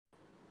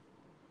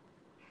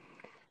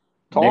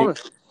Nate,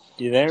 Thomas.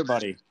 you there,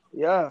 buddy?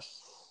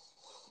 Yes.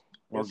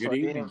 Well, Yes, good I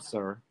evening, am.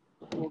 sir.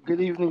 Well, good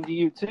evening to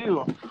you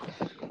too.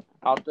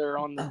 Out there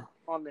on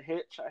the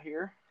hitch, I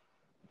hear.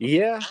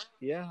 Yeah,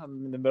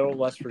 I'm in the middle of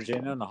West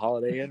Virginia on the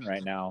Holiday Inn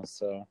right now,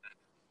 so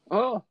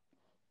Oh,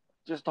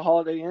 just a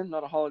Holiday Inn,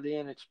 not a Holiday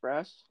Inn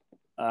Express.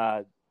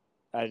 I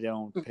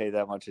don't pay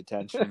that much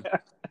attention.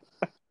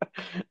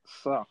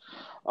 So,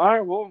 all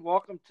right. Well,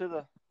 welcome to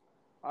the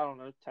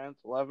 10th,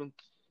 11th.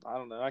 I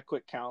don't know. I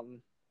quit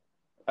counting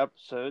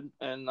episode,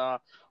 and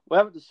we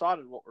haven't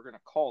decided what we're gonna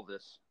call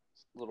this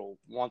little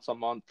once a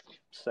month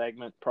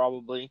segment.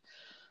 Probably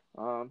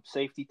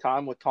safety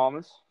time with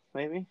Thomas,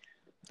 maybe.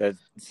 That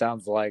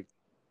sounds like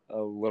a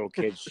little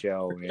kid's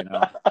show,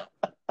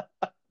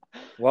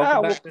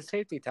 Welcome Ah, back to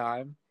Safety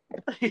Time.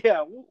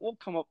 yeah, we'll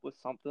come up with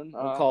something.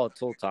 We'll call it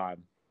Tool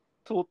Time.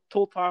 Tool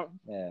time.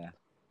 Yeah.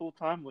 Tool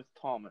time with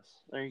Thomas.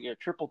 There you go.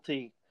 Triple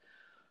T.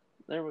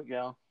 There we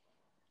go.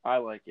 I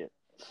like it.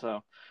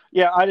 So,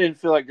 yeah, I didn't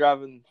feel like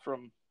driving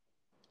from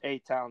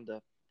A-Town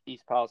to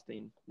East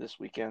Palestine this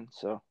weekend.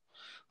 So,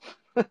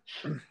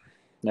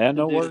 Yeah,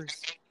 no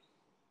worries.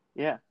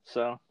 Yeah.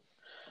 So,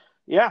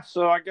 yeah.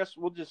 So I guess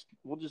we'll just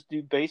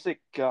do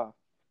basics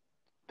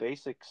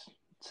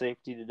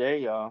safety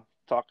today.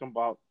 Talking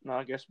about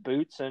I guess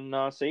boots and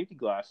safety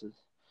glasses.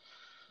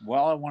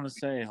 Well, I want to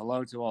say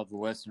hello to all the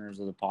listeners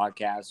of the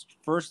podcast.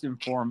 First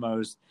and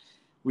foremost,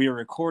 we are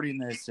recording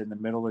this in the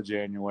middle of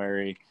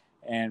January,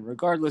 and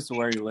regardless of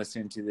where you're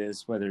listening to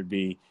this, whether it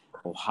be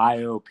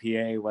Ohio,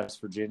 PA, West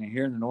Virginia,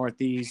 here in the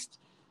Northeast,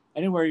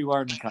 anywhere you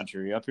are in the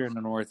country, up here in the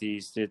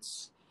Northeast,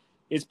 it's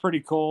pretty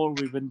cold.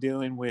 We've been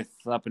dealing with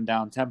up and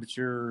down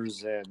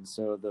temperatures, and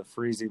so the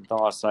freezing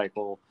thaw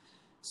cycle.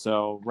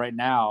 So right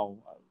now,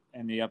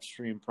 in the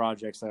upstream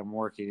projects that I'm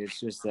working, it's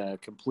just a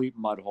complete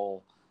mud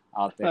hole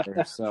out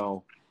there.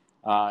 So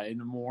in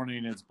the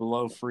morning it's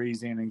below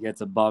freezing and gets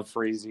above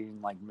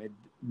freezing like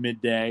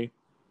midday.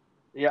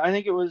 Yeah, I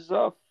think it was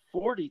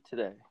 40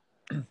 today.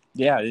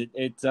 Yeah,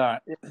 it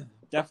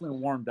definitely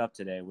warmed up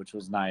today, which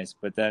was nice.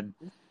 But then,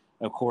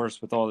 of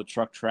course, with all the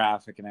truck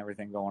traffic and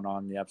everything going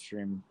on in the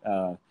upstream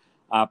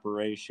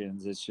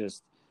operations, it's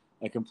just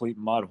a complete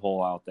mud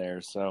hole out there.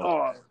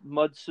 So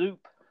mud soup.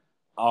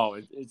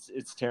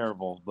 It's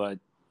terrible. But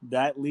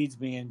that leads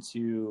me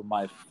into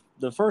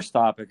the first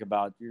topic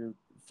about your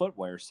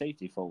footwear,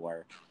 safety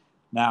footwear.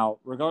 Now,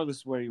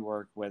 regardless of where you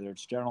work, whether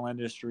it's general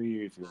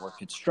industry, if you work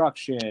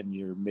construction,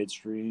 you're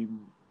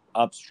midstream,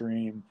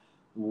 upstream,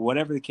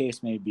 whatever the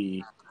case may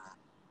be,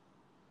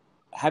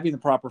 having the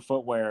proper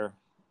footwear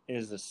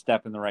is a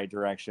step in the right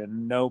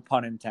direction. No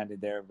pun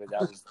intended there, but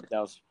that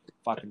was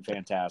fucking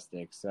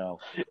fantastic. So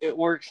it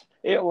works.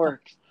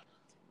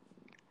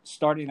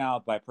 Starting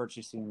out by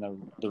purchasing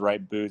the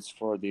right boots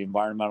for the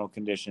environmental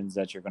conditions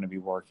that you're going to be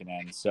working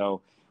in.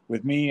 So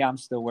with me, I'm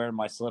still wearing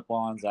my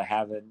slip-ons. I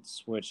haven't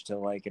switched to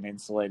like an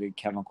insulated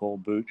chemical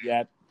boot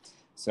yet.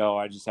 So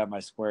I just have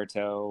my square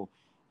toe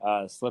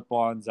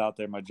slip-ons out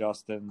there, my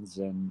Justins,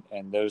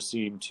 and those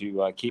seem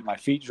to keep my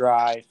feet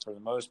dry for the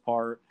most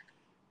part.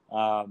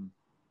 And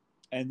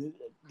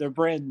they're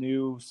brand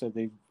new, so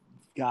they've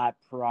got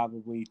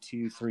probably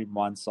 2-3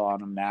 months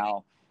on them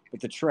now, but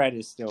the tread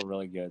is still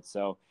really good.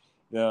 So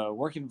the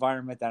work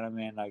environment that I'm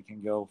in, I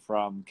can go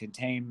from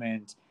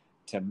containment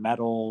to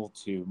metal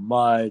to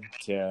mud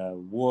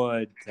to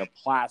wood to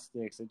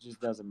plastics. It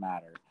just doesn't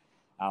matter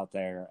out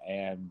there.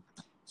 And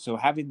so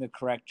having the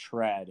correct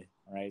tread,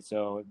 right?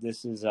 So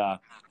this is a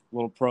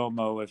little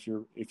promo.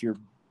 If your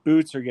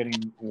boots are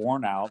getting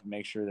worn out,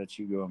 make sure that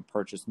you go and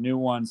purchase new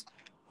ones.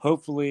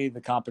 Hopefully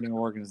the company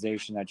or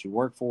organization that you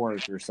work for,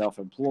 if you're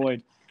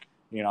self-employed,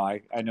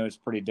 I know it's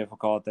pretty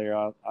difficult there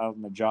out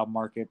in the job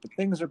market, but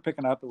things are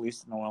picking up, at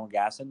least in the oil and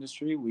gas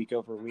industry. Week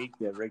over week,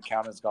 the rig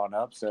count has gone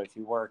up. So if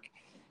you work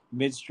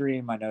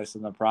midstream, I know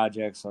some of the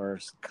projects are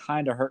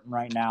kind of hurting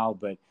right now,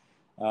 but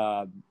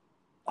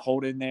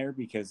hold in there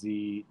because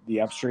the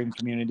upstream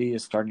community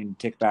is starting to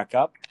tick back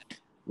up.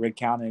 Rig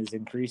count is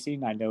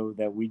increasing. I know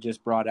that we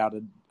just brought out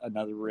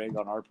another rig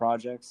on our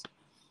projects.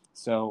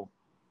 So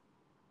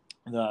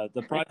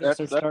the projects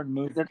are starting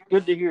to move. That's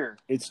good to hear.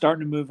 It's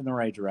starting to move in the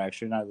right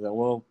direction.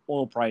 The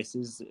oil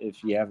prices,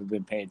 if you haven't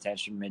been paying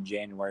attention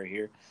mid-January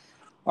here,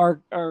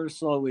 are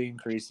slowly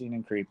increasing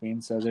and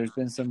creeping. So there's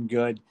been some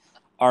good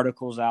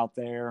articles out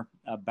there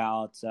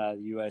about the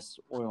U.S.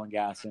 oil and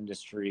gas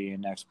industry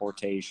and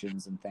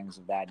exportations and things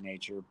of that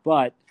nature.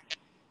 But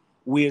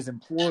we as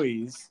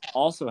employees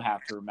also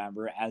have to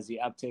remember, as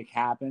the uptick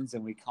happens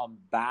and we come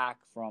back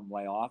from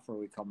layoff or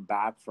we come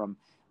back from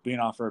being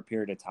off for a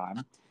period of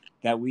time,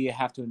 that we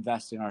have to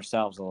invest in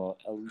ourselves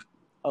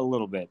a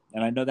little bit.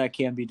 And I know that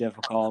can be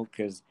difficult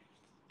because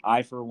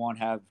I, for one,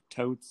 have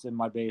totes in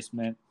my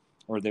basement,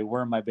 or they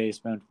were in my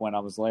basement when I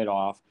was laid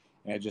off,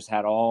 and it just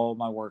had all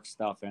my work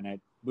stuff in it.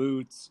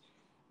 Boots,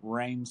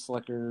 rain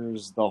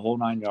slickers, the whole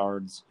 9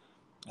 yards,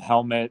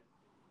 helmet,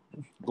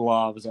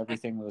 gloves,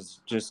 everything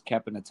was just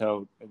kept in a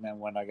tote. And then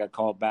when I got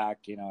called back,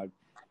 I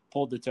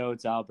pulled the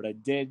totes out, but I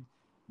did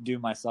do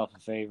myself a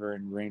favor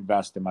and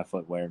reinvest in my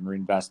footwear and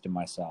reinvest in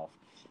myself.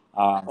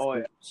 Oh,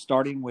 yeah.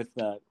 Starting with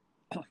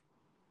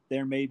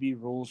there may be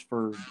rules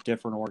for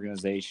different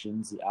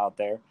organizations out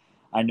there.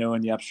 I know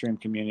in the upstream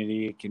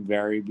community, it can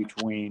vary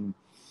between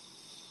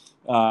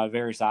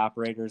various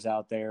operators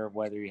out there,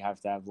 whether you have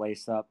to have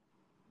lace up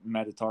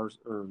metatarsal.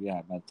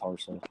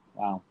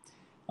 Wow.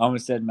 I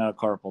almost said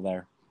metacarpal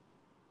there.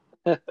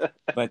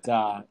 But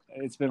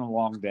it's been a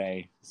long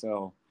day.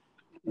 So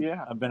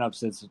Yeah. I've been up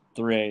since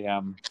 3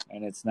 a.m.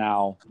 and it's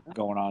now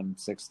going on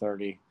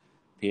 6:30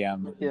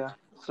 p.m. Yeah.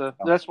 So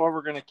that's why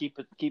we're going to keep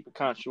it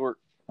kind of short.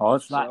 Oh,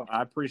 it's not.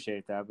 I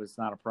appreciate that, but it's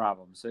not a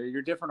problem. So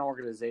your different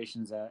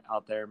organizations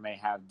out there may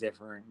have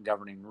different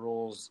governing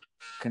rules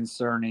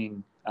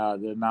concerning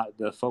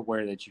the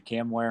footwear that you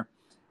can wear.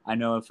 I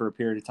know for a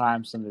period of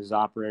time, some of those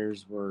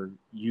operators were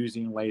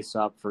using lace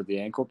up for the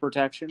ankle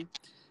protection,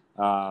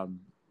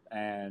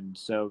 and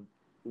so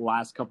the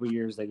last couple of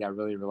years they got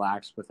really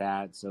relaxed with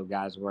that. So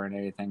guys wearing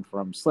anything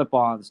from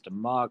slip-ons to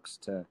mucks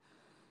to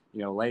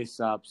lace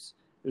ups.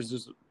 There's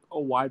just a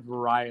wide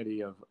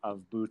variety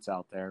of boots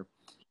out there.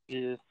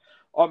 Yeah.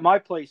 On my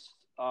place,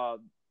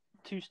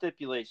 2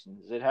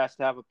 stipulations. It has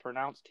to have a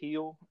pronounced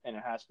heel, and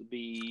it has to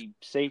be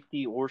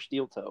safety or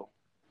steel toe.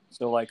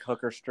 So like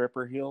hooker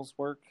stripper heels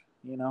work,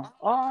 Yeah.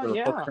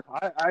 Hooker.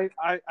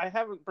 I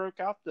haven't broke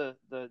out the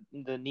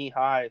knee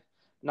high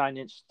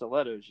 9-inch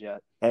stilettos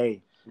yet.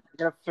 Hey, I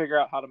gotta figure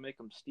out how to make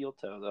them steel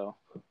toe though.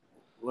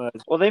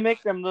 Well, they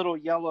make them little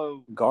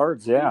yellow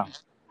guards, yeah.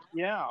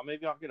 Yeah,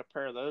 maybe I'll get a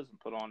pair of those and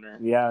put on there.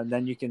 Yeah, and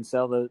then you can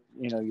sell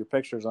your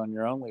pictures on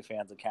your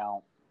OnlyFans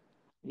account.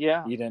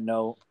 Yeah. You didn't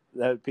know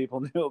that people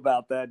knew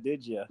about that,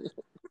 did you?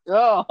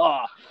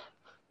 Oh.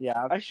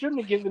 Yeah. I shouldn't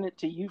have given it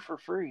to you for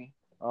free.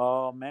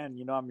 Oh, man,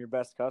 I'm your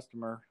best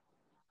customer.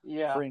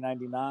 Yeah.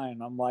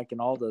 $3.99. I'm liking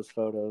all those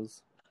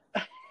photos.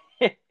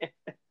 I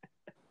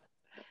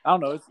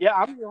don't know. Yeah,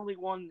 I'm the only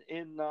one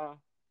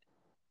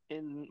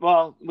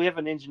well, we have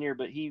an engineer,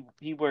 but he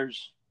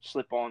wears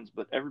slip-ons,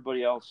 but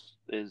everybody else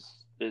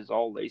is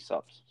all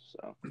lace-ups.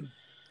 So,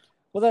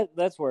 well,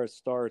 that's where it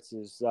starts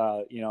is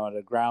at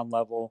a ground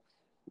level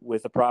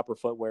with the proper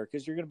footwear,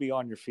 because you're going to be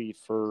on your feet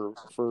for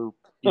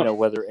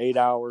whether 8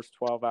 hours,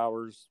 12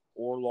 hours,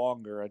 or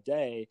longer a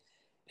day,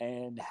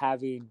 and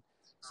having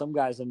some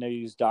guys I know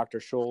use Dr.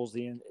 Scholl's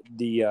the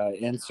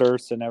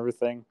inserts and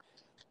everything.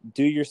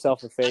 Do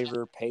yourself a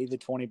favor, pay the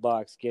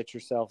 $20, get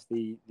yourself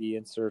the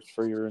inserts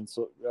for your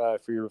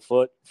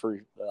foot for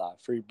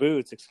your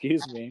boots,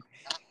 excuse me,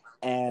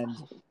 and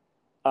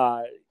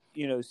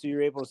so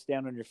you're able to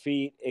stand on your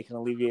feet. It can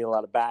alleviate a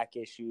lot of back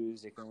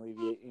issues. It can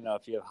alleviate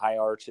if you have high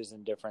arches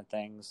and different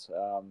things.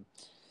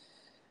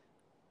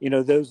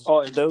 Those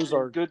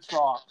are good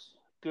socks.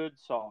 Good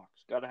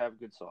socks. Got to have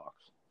good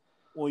socks.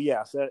 Well,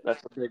 yes,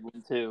 that's a big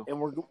one too. And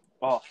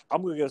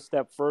I'm going to go a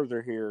step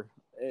further here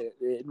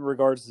in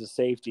regards to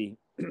safety.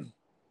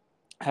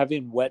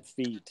 Having wet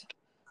feet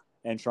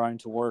and trying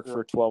to work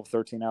for 12,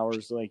 13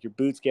 hours, like your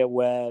boots get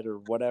wet or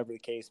whatever the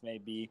case may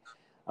be.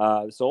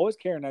 So always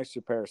carry an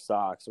extra pair of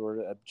socks or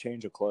a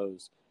change of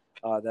clothes.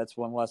 That's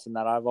one lesson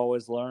that I've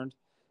always learned.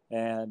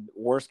 And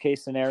worst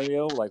case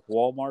scenario, like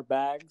Walmart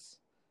bags,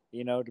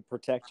 to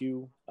protect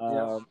you.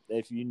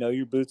 If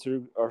your boots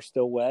are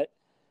still wet,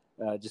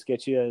 just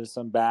get you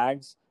some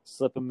bags,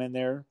 slip them in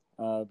there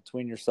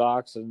between your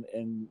socks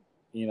and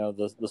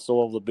the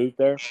sole of the boot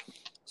there.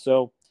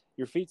 So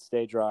your feet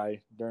stay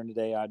dry during the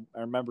day. I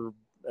remember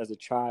as a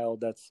child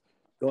that's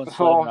going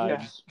sledding.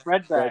 Yes.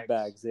 Red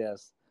bags,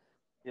 yes.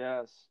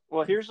 Yes.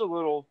 Well, here's a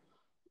little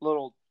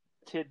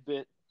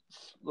tidbit,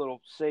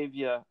 little save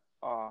you.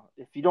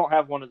 If you don't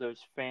have one of those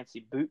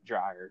fancy boot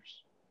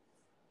dryers,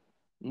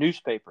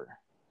 newspaper.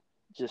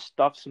 Just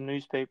stuff some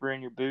newspaper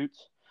in your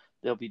boots.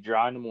 They'll be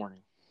dry in the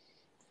morning.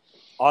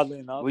 Oddly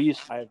enough, we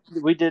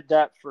did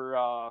that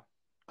for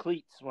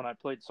cleats when I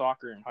played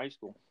soccer in high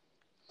school.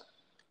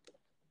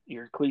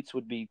 Your cleats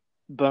would be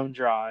bone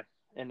dry,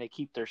 and they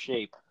keep their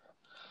shape.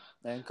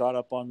 And caught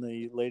up on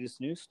the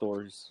latest news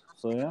stories.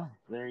 So yeah,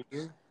 there you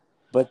go.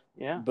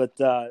 But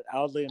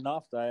oddly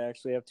enough, I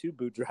actually have 2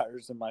 boot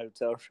dryers in my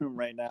hotel room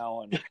right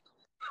now, and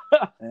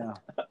yeah,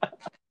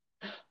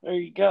 there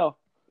you go.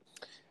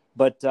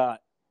 But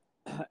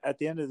at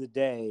the end of the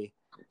day,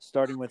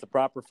 starting with the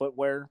proper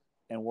footwear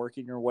and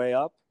working your way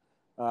up,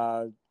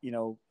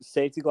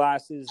 safety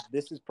glasses.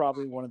 This is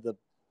probably one of the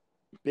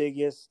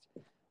biggest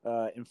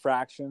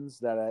infractions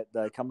that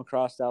I come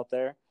across out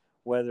there.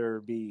 Whether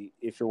it be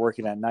if you're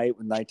working at night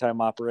with nighttime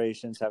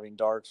operations, having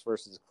darks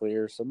versus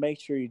clear. So make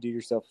sure you do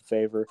yourself a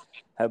favor,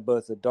 have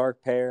both a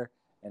dark pair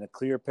and a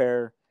clear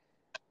pair.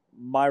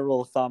 My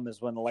rule of thumb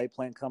is when the light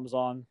plant comes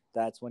on,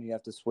 that's when you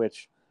have to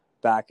switch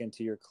back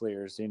into your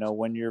clears.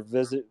 When your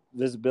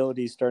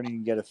visibility is starting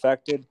to get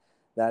affected,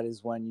 that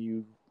is when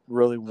you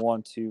really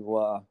want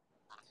to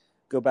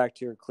go back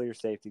to your clear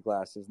safety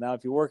glasses. Now,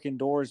 if you work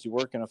indoors, you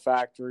work in a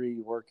factory,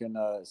 you work in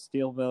a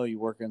steel mill, you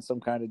work in some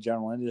kind of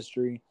general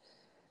industry,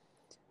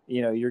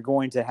 you're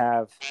going to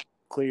have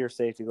clear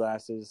safety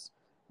glasses.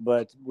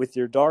 But with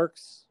your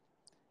darks,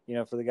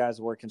 for the guys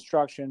that work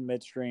construction,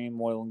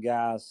 midstream, oil and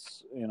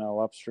gas,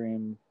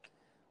 upstream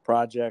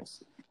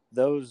projects,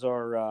 those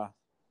are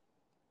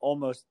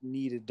almost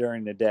needed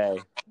during the day.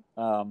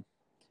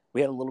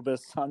 We had a little bit of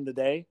sun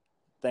today,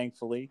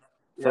 thankfully,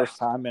 first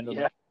time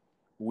in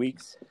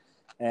weeks,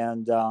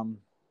 and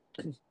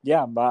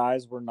yeah, my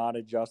eyes were not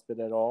adjusted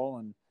at all,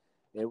 and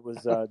it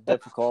was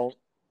difficult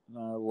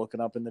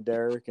looking up in the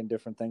derrick and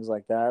different things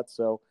like that.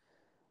 So,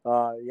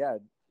 yeah,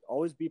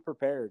 always be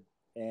prepared.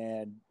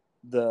 And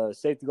the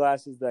safety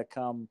glasses that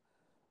come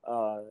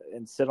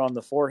and sit on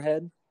the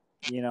forehead,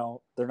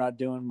 they're not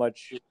doing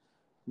much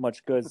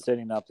good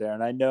sitting up there.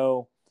 And I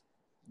know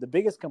the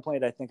biggest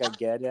complaint I think I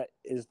get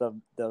is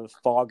the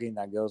fogging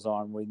that goes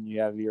on when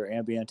you have your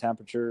ambient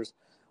temperatures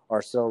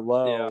are so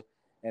low,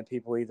 and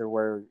people either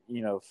wear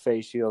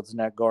face shields,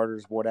 neck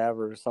garters,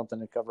 whatever, something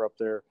to cover up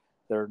their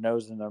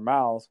nose and their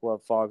mouth. Well,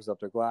 it fogs up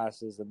their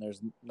glasses, and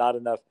there's not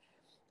enough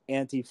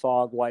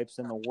anti-fog wipes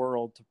in the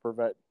world to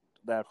prevent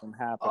that from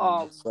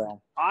happening.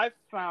 So I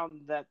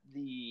found that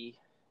the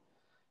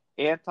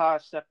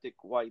antiseptic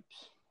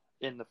wipes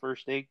in the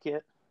first aid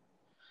kit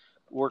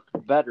work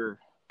better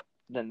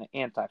than the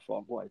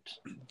anti-fog wipes.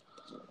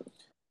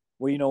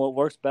 Well, what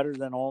works better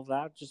than all of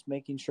that? Just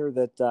making sure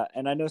that,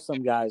 and I know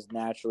some guys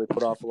naturally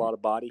put off a lot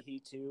of body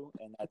heat too,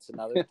 and that's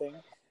another thing.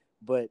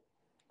 But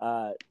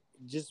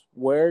just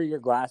wear your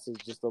glasses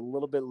just a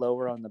little bit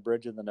lower on the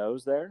bridge of the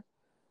nose there,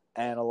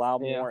 and allow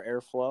more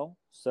airflow.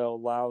 So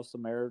allow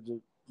some air to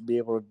be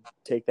able to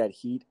take that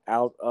heat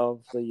out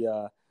of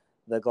the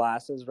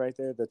glasses right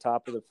there at the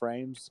top of the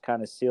frames,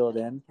 kind of seal it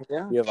in.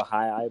 Yeah. You have a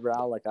high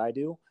eyebrow like I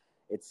do,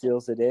 it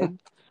seals it in,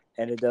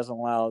 and it doesn't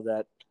allow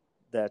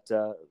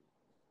that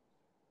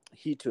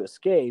heat to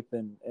escape,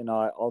 and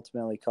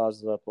ultimately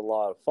causes up a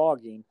lot of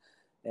fogging.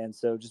 And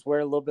so just wear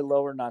a little bit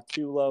lower, not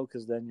too low,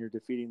 because then you're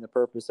defeating the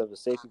purpose of a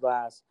safety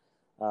glass.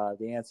 The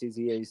ANSI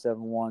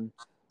Z87-1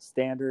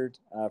 standard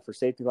for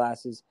safety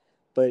glasses,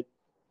 but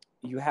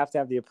you have to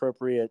have the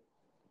appropriate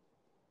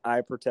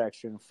eye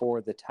protection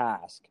for the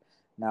task.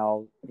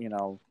 Now,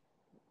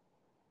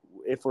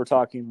 if we're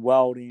talking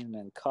welding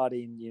and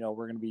cutting,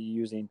 we're going to be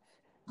using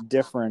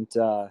different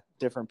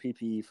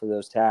PPE for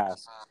those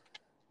tasks.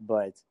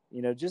 But,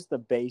 just the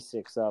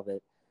basics of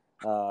it,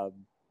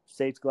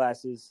 safety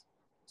glasses,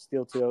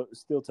 steel toe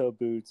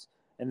boots,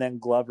 and then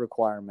glove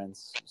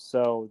requirements.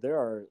 So there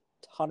are a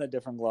ton of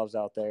different gloves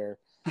out there.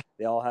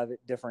 They all have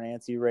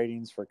different ANSI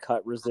ratings for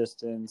cut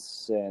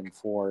resistance and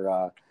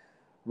for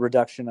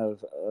reduction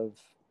of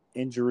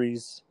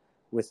injuries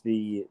with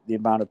the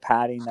amount of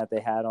padding that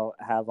they have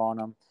on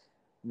them.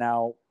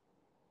 Now,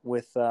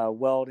 with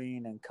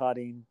welding and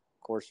cutting,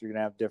 of course, you're going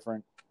to have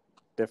different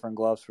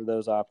gloves for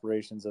those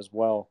operations as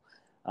well.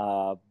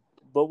 But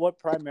what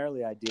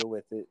primarily I deal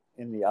with it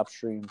in the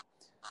upstream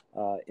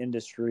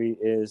industry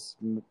is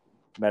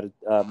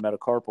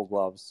metacarpal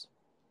gloves,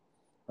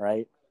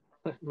 right?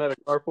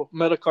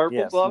 Metacarpal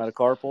yes, gloves?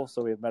 Metacarpal.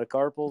 So we have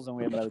metacarpals and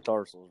we have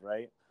metatarsals,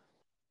 right?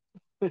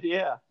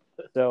 Yeah.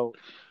 So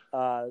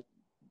the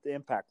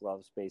impact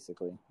gloves,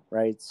 basically,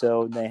 right?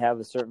 So they have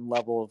a certain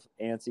level of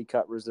ANSI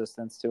cut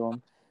resistance to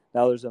them.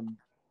 Now, there's a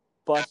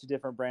bunch of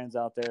different brands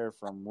out there,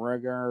 from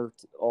Ringer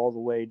all the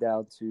way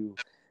down to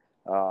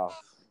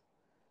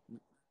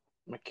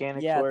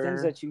mechanics wear.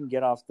 Things that you can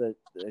get off the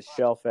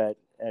shelf at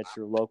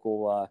your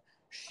local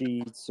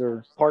Sheets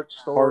or parts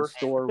store,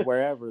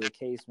 wherever the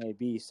case may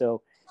be.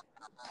 So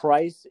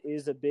price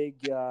is a big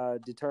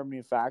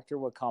determining factor,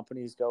 what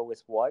companies go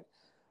with what.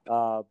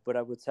 But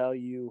I would tell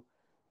you,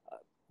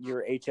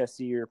 your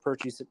HSC, your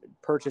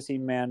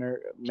purchasing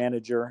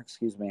manager,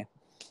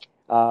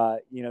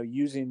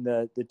 using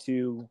the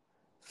two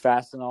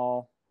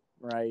Fastenal,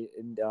 right,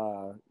 and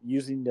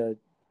using the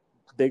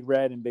Big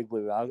Red and Big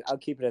Blue. I'll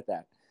keep it at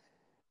that.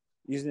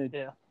 Using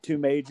the two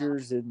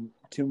majors and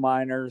two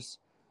minors,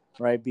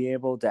 right, be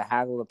able to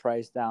haggle the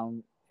price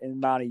down in the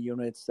amount of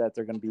units that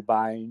they're going to be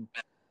buying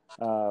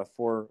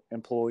for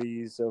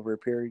employees over a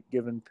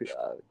given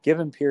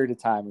period of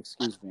time.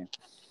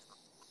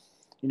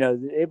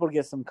 Able to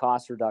get some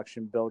cost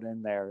reduction built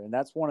in there, and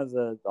that's one of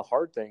the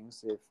hard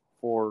things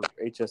for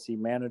HSC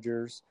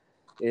managers,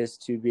 is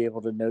to be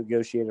able to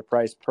negotiate a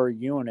price per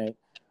unit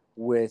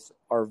with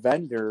our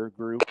vendor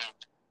group.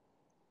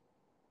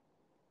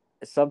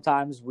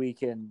 Sometimes we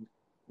can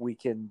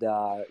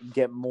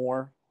get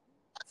more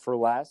for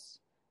less,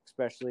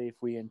 especially if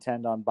we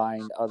intend on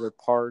buying other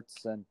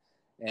parts and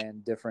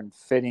different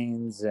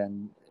fittings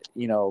and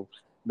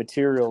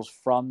materials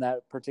from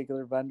that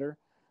particular vendor.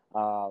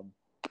 But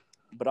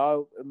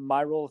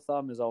my rule of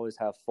thumb is always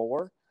have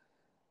 4.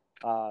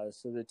 So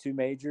the 2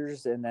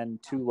 majors and then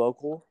 2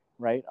 local,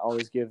 right?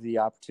 Always give the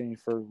opportunity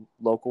for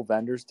local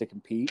vendors to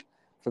compete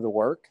for the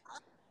work.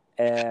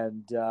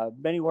 And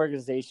many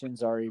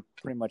organizations already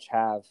pretty much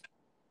have,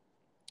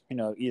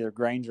 either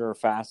Grainger or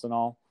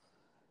Fastenal,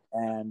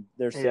 and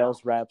their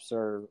sales reps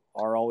are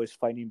always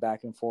fighting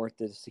back and forth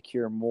to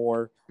secure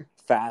more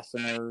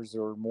fasteners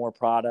or more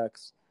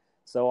products.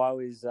 So I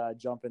always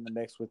jump in the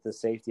mix with the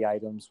safety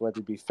items, whether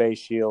it be face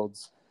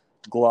shields,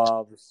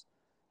 gloves,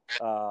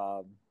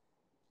 whatever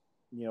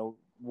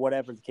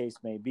the case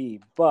may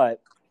be.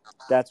 But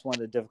that's one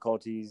of the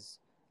difficulties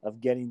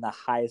of getting the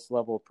highest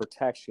level of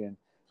protection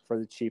for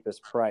the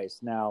cheapest price.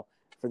 Now,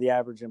 for the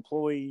average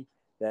employee,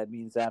 that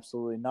means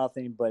absolutely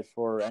nothing. But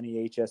for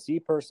any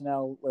HSE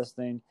personnel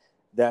listening,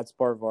 that's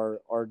part of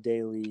our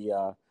daily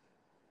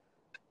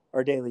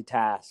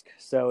task.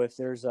 So if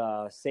there's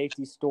a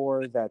safety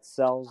store that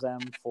sells them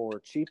for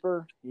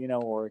cheaper,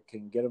 or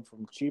can get them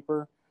from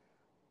cheaper,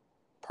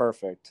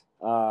 perfect.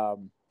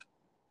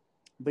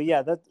 But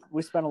yeah, that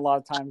we spend a lot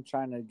of time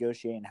trying to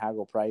negotiate and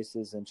haggle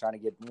prices and trying to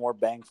get more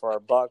bang for our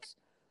bucks,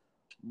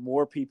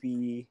 more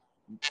PPE,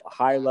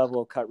 high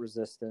level of cut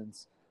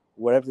resistance,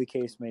 whatever the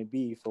case may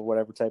be for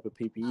whatever type of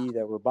PPE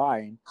that we're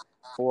buying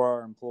for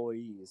our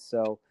employees.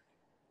 So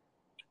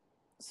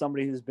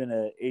somebody who's been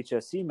a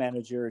HSC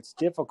manager, it's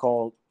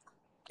difficult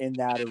in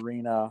that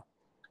arena,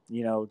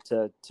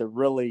 to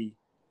really,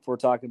 if we're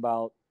talking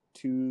about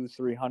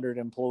 200-300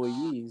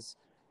 employees,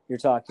 you're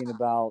talking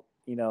about,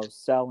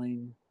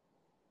 selling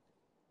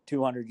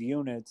 200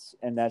 units,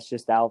 and that's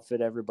just to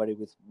outfit everybody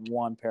with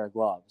one pair of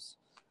gloves,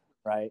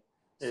 right?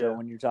 Yeah. So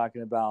when you're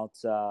talking about,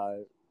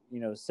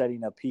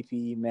 setting a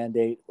PPE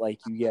mandate, like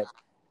you get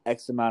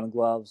X amount of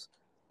gloves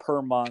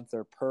per month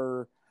or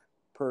per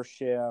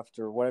shift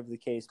or whatever the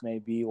case may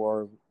be,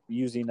 or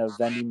using a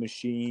vending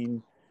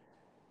machine,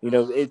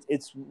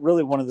 it's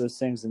really one of those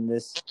things in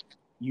this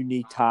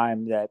unique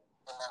time that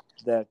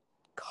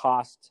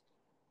cost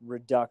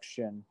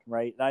reduction,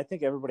 right? And I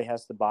think everybody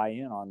has to buy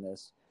in on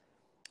this.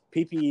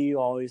 PPE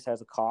always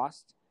has a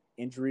cost.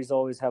 Injuries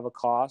always have a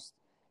cost.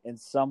 And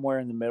somewhere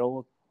in the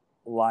middle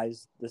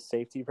lies the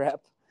safety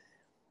rep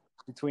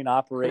between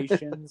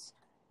operations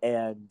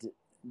and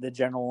the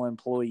general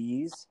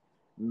employees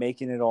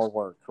making it all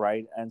work,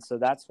 right? And so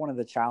that's one of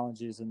the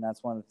challenges, and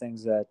that's one of the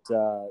things that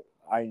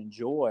I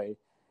enjoy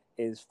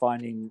is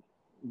finding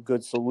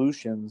good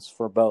solutions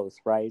for both,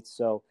 right?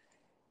 So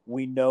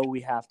we know we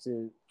have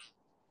to,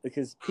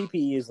 because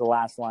PPE is the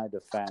last line of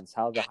defense.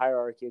 How the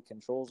hierarchy of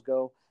controls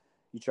go,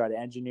 you try to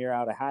engineer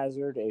out a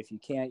hazard. If you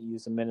can't,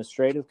 use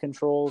administrative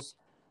controls.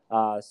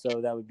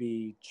 So that would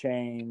be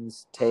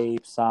chains,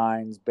 tape,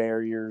 signs,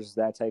 barriers,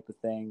 that type of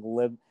thing.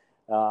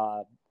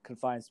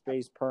 Confined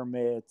space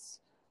permits,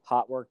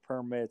 hot work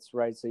permits,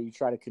 right? So you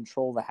try to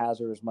control the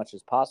hazard as much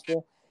as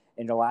possible.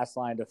 And your last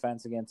line of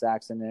defense against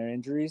accident and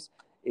injuries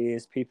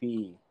is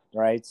PPE,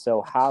 right?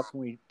 So how can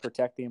we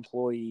protect the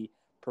employee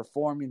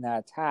performing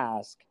that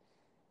task,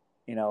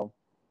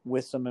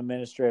 with some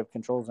administrative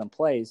controls in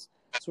place?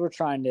 So we're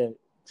trying to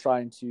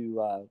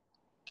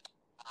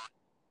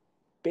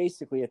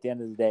basically, at the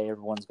end of the day,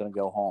 everyone's going to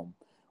go home.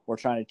 We're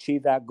trying to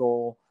achieve that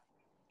goal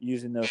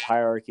using those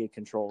hierarchy of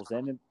controls.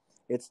 And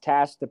it's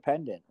task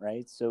dependent,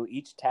 right? So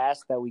each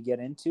task that we get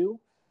into,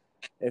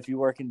 if you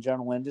work in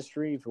general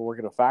industry, if you work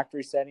at a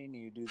factory setting, and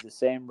you do the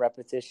same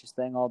repetitious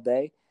thing all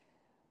day,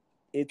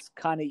 it's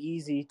kind of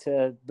easy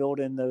to build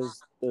in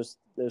those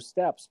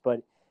steps.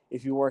 But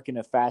if you work in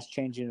a fast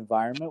changing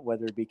environment,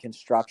 whether it be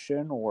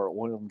construction or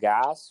oil and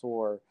gas,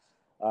 or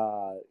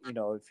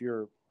if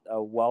you're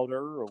a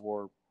welder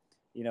or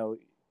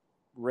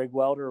rig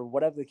welder or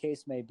whatever the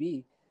case may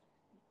be,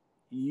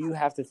 you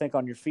have to think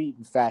on your feet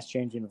in fast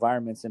changing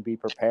environments and be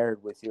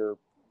prepared with your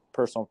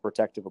personal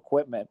protective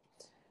equipment.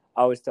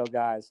 I always tell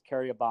guys,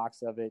 carry a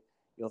box of it.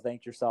 You'll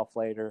thank yourself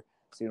later,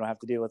 so you don't have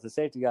to deal with a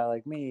safety guy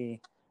like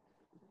me.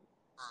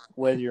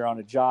 Whether you're on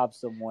a job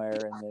somewhere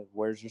and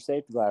where's your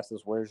safety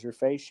glasses, where's your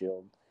face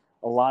shield?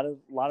 A lot of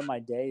my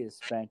day is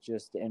spent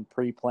just in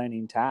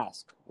pre-planning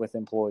tasks with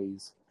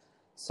employees.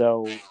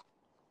 So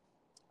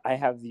I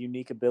have the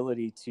unique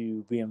ability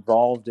to be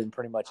involved in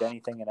pretty much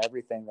anything and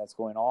everything that's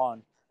going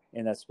on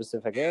in that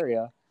specific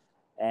area.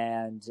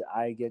 And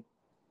I get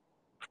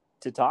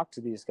to talk to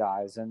these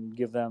guys and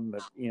give them,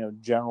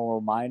 general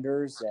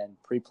reminders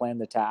and pre-plan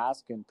the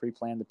task and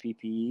pre-plan the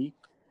PPE.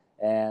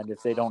 And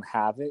if they don't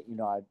have it,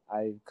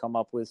 I come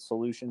up with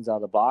solutions out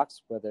of the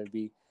box, whether it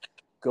be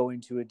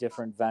going to a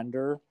different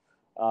vendor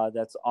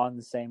that's on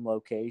the same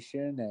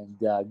location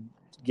and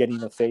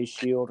getting a face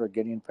shield or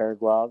getting a pair of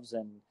gloves,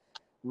 and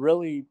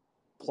really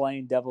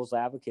playing devil's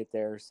advocate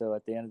there. So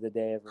at the end of the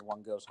day,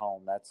 everyone goes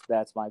home.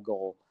 That's my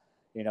goal.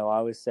 I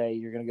always say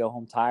you're going to go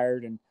home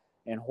tired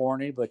and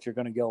horny, but you're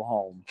going to go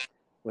home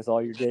with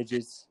all your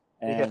digits.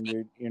 And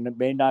you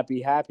may not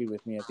be happy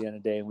with me at the end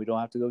of the day, and we don't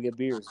have to go get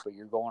beers, but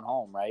you're going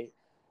home, right?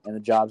 And the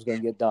job's going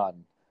to get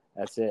done.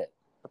 That's it.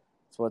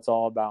 That's what it's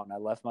all about. And I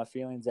left my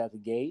feelings at the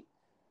gate,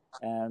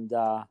 and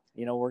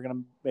we're going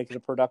to make it a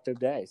productive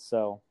day.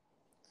 So,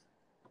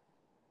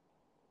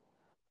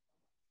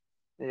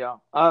 yeah,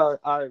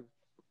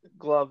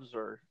 gloves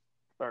are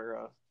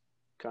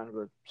kind of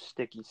a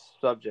sticky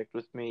subject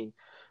with me.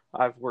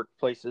 I've worked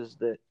places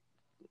that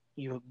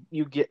you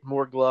get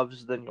more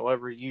gloves than you'll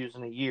ever use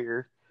in a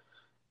year.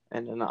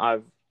 And then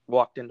I've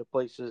walked into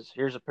places,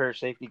 here's a pair of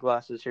safety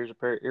glasses, here's a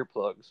pair of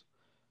earplugs.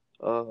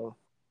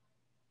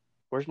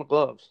 Where's my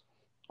gloves?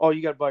 Oh,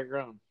 you got to buy your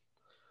own.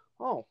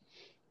 Oh,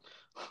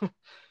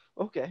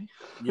 okay.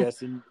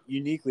 Yes, and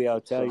uniquely,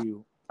 I'll tell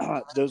you,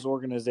 those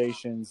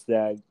organizations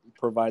that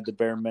provide the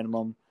bare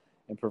minimum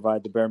and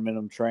provide the bare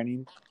minimum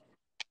training,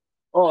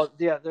 Oh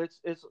yeah, it's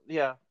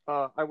yeah.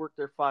 I worked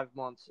there 5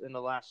 months. In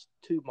the last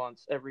 2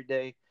 months, every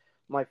day,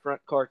 my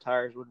front car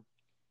tires would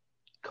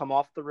come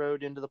off the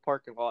road into the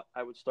parking lot.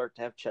 I would start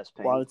to have chest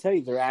Well, pain. I'll tell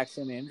you, their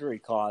accident injury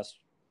costs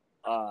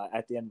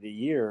at the end of the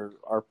year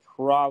are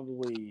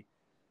probably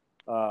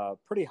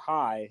pretty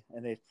high,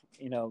 and they,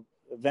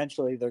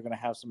 eventually they're going to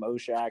have some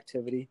OSHA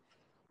activity,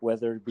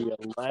 whether it be a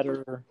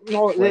letter,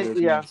 Oh, whether it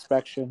be yeah.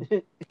 inspection.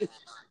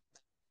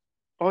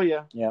 Oh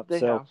yeah, Yep. they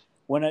So have.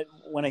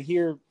 when I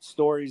hear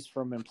stories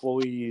from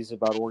employees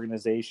about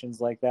organizations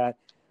like that,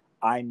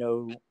 I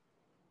know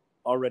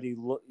already,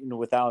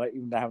 without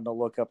even having to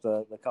look up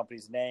the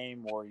company's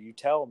name, or you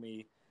tell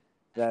me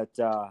that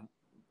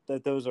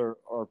that those are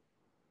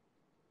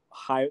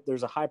high.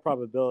 There's a high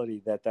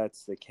probability that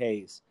that's the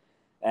case,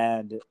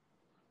 and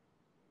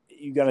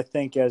you got to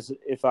think, as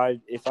if I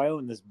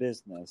own this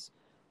business,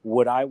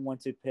 would I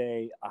want to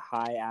pay a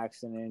high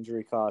accident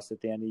injury cost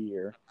at the end of the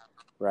year,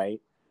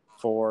 right?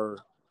 For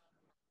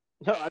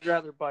No, I'd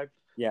rather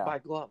yeah, buy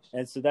gloves.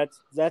 and so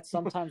that's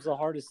sometimes the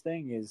hardest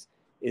thing is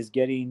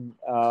getting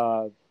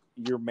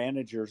your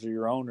managers or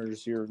your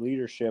owners, your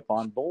leadership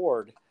on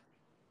board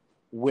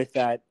with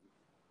that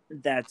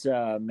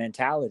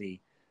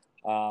mentality.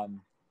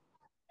 Um,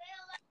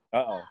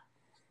 uh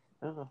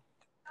Oh.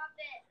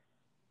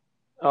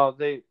 Oh,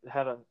 they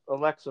had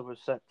Alexa was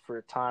set for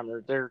a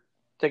timer.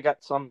 They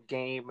got some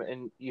game,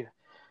 and you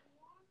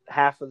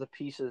half of the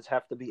pieces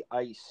have to be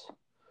ice.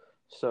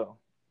 So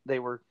they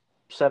were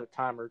set a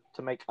timer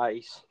to make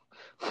ice.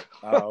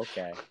 oh,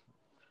 okay.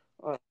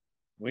 uh,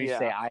 When you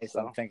say yeah. ice,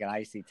 I'm So. thinking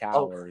Icy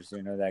Oh. Towers.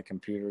 That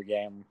computer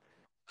game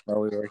where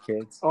we were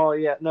kids. Oh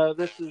yeah. No,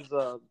 this is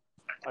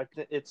I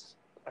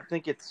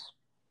think it's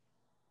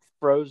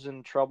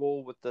Frozen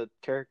Trouble with the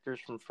characters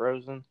from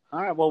Frozen.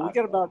 All right. Well, we I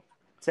got don't know. about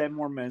 10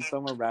 more minutes. So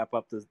I'm going to wrap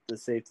up the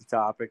safety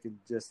topic and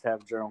just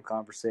have a general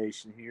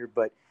conversation here.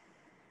 But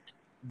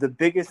the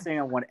biggest thing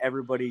I want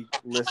everybody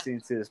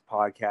listening to this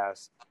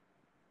podcast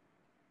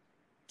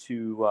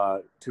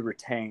to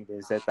retain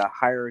is that the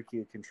hierarchy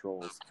of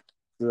controls.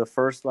 So the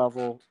first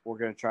level, we're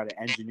going to try to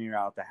engineer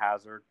out the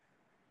hazard.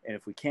 And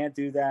if we can't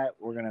do that,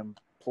 we're going to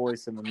employ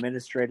some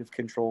administrative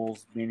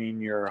controls, meaning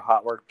your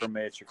hot work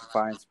permits, your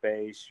confined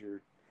space,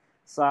 your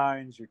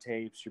signs, your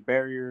tapes, your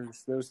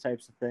barriers, those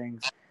types of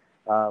things.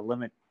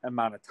 Limit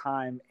amount of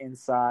time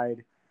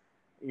inside,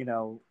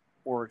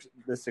 or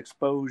this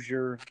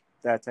exposure,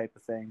 that type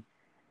of thing.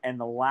 And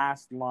the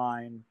last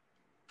line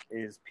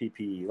is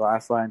PPE,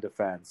 last line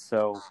defense.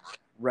 So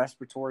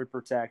respiratory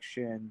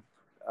protection,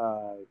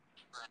 uh,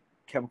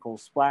 chemical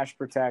splash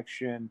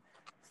protection,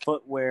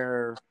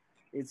 footwear.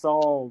 It's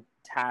all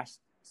task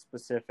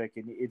specific,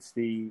 and it's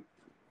the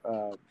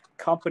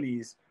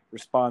company's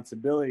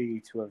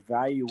responsibility to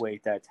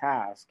evaluate that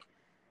task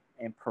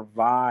and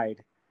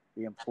provide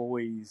the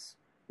employees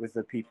with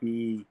the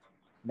PPE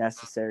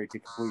necessary to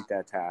complete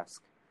that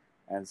task.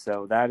 And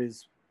so that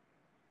is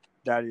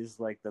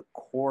like the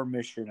core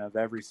mission of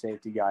every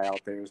safety guy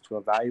out there, is to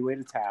evaluate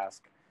a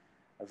task,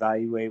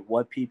 evaluate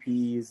what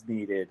PPE is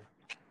needed,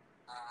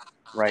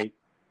 right?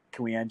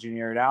 Can we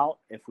engineer it out?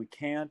 If we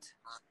can't,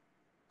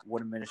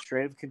 what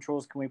administrative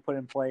controls can we put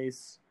in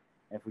place?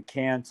 If we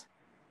can't,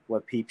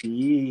 what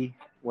PPE,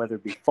 whether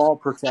it be fall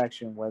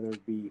protection, whether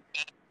it be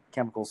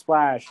chemical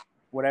splash,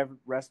 whatever,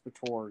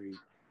 respiratory,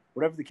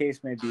 whatever the case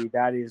may be,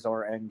 that is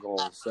our end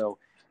goal. So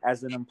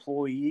as an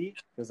employee,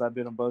 because I've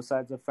been on both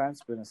sides of the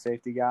fence, been a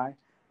safety guy,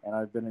 and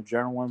I've been a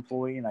general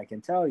employee, and I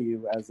can tell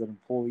you as an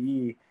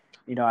employee,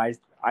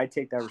 I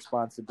take that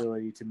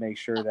responsibility to make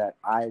sure that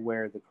I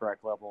wear the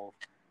correct level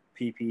of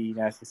PPE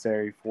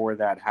necessary for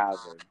that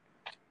hazard,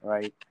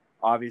 right?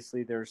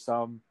 Obviously, there's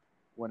some,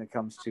 when it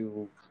comes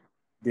to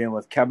dealing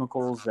with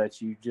chemicals, that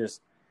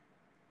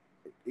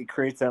it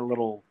creates that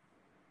little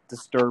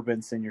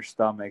disturbance in your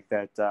stomach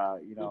that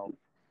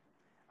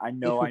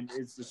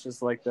it's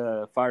just like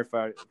the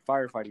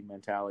firefighting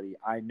mentality.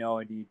 I know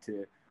I need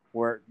to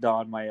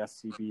don my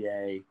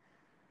SCBA.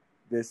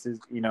 This is,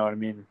 what I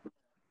mean,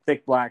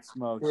 thick black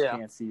smoke, you Yeah.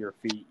 can't see your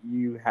feet,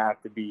 you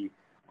have to be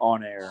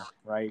on air,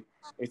 right?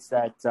 It's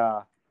that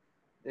the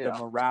Yeah.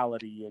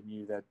 morality in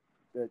you that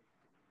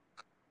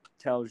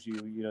tells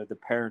you, the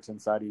parents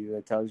inside of you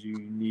that tells you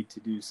need to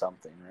do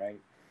something,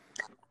 right?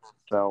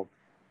 So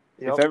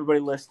Yep. if everybody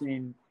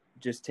listening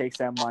just takes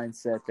that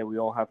mindset that we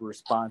all have a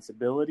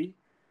responsibility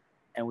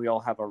and we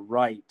all have a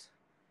right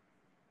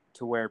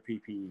to wear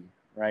PPE,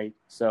 right?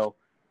 So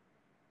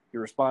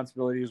your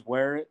responsibility is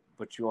wear it,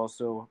 but you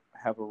also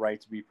have a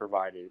right to be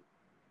provided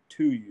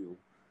to you.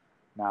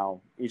 Now,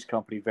 each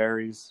company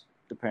varies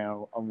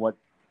depending on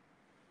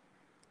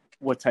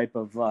what type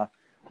of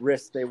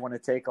risk they want to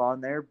take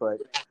on there, but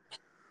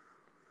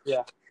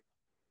Yeah.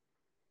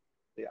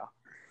 Yeah.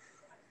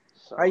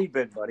 So. how you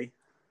been, buddy?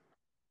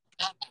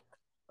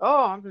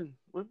 Oh,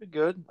 we've been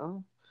good.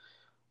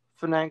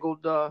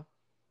 Finagled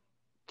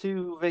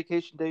 2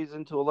 vacation days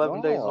into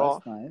 11 days Oh,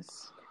 off. that's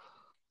nice.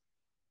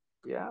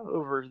 Yeah,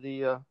 over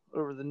the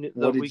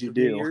What did week you of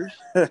New do? Year's.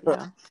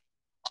 Yeah.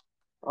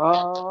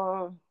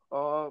 Whole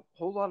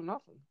lot of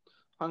nothing.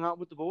 Hung out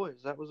with the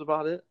boys. That was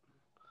about it.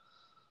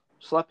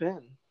 slept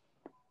in.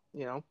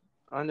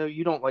 I know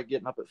you don't like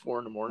getting up at 4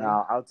 in the morning.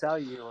 Now, I'll tell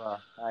you,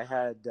 I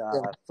had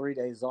Yeah. 3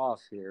 days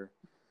off here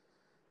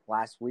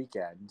last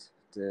weekend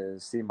to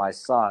see my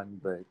son,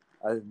 but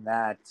other than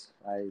that,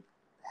 I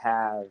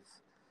have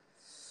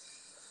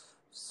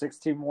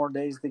 16 more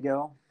days to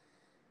go.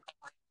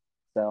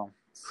 So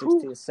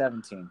 16,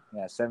 17.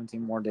 Yeah,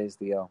 17 more days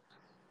to go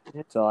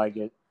until I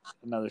get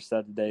another set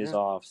of days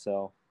off.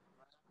 So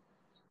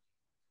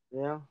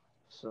yeah.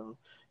 So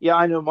yeah,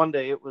 I know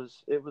Monday it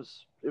was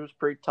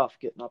pretty tough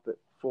getting up at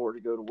 4 to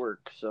go to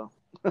work. So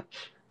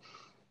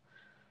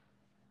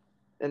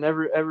and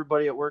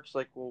everybody at work's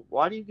like, well,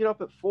 why do you get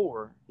up at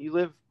 4? You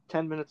live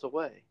 10 minutes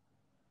away.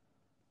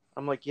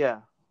 I'm like,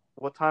 yeah.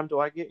 What time do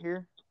I get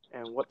here?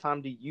 And what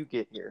time do you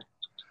get here?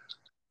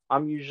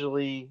 I'm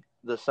usually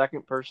the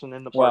second person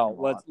in the parking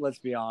lot. Let's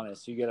be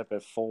honest. You get up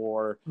at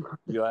 4.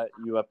 You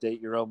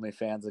update your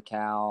OnlyFans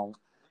account.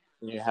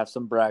 You have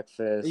some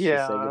breakfast.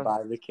 Yeah. You say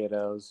goodbye to the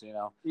kiddos.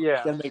 Yeah. You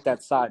gotta make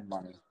that side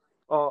money.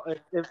 Well,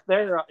 if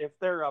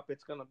they're up,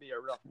 it's gonna be a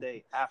rough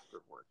day after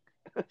work.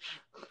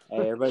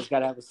 Hey, everybody's got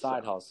to have a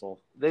side hustle.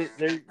 They.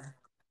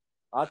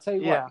 I'll tell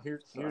you Yeah,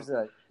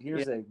 what.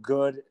 Here's a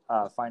good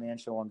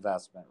financial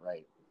investment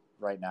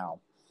right now.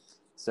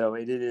 So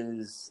it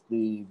is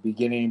the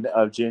beginning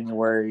of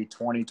January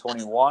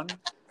 2021,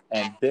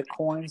 and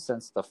Bitcoin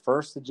since the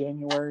 1st of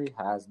January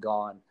has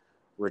gone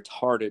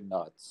retarded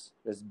nuts.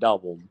 It's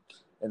doubled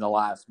in the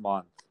last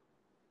month.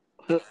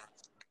 If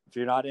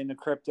you're not into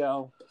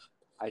crypto,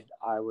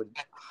 I would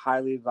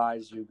highly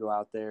advise you go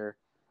out there.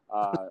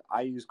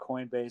 I use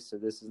Coinbase, so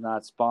this is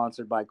not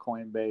sponsored by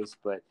Coinbase,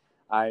 but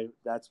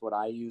that's what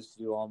I use to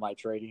do all my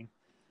trading.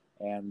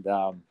 And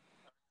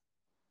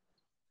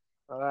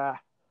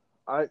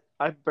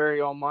I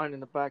bury all mine in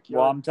the backyard.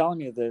 Well, I'm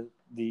telling you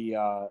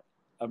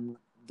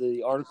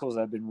the articles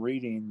I've been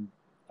reading.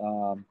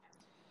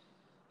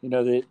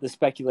 The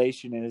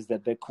speculation is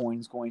that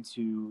Bitcoin's going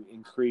to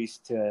increase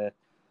to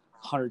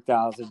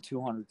 100,000,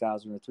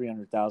 200,000, or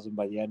 300,000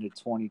 by the end of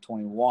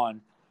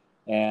 2021.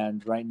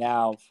 And right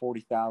now,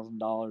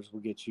 $40,000 will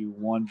get you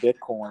one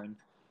Bitcoin.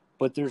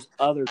 But there's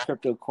other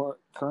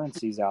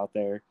cryptocurrencies out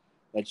there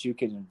that you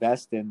can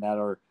invest in that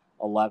are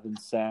 11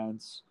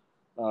 cents.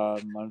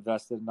 I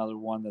invested in another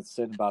one that's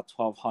sitting about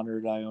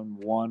 1,200. I own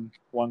one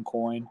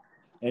coin,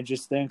 and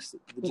just think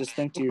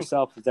to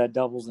yourself if that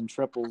doubles and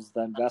triples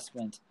the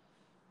investment,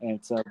 and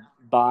it's a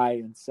buy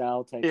and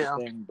sell type of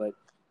thing. But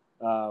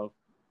I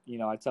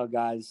tell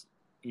guys,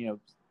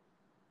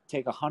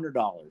 take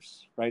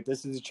 $100. Right,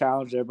 this is a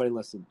challenge. Everybody,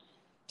 listen.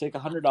 Take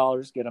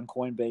 $100, get on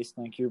Coinbase,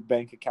 link your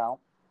bank account,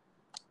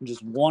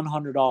 just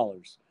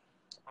 $100.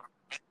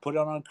 Put it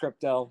on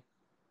crypto,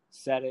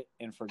 set it,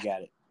 and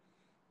forget it.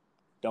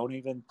 Don't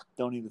even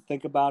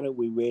think about it.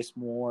 We waste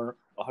more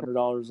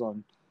 $100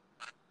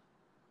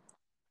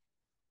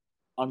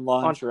 on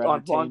lunch or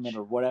entertainment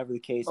or whatever the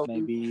case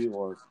may be.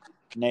 Or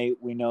Nate,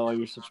 we know all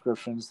your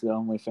subscriptions to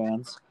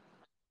OnlyFans,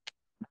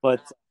 but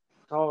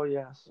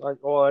yes,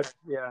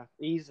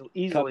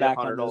 easily cut back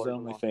 $100 on those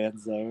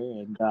OnlyFans there,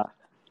 and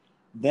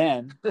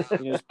then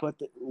just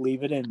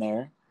leave it in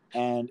there,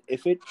 and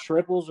if it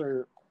triples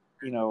or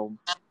in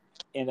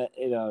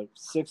a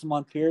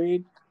 6-month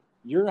period,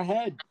 you're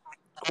ahead.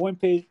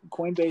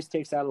 Coinbase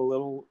takes out a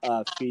little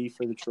fee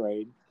for the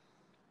trade,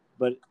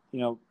 but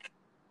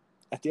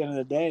at the end of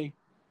the day,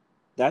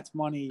 that's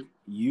money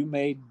you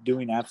made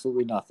doing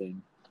absolutely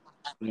nothing.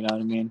 You know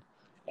what I mean?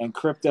 And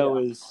crypto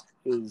is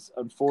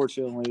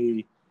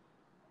unfortunately,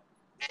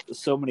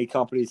 so many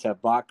companies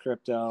have bought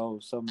crypto.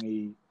 So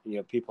many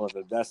people have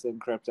invested in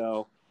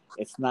crypto.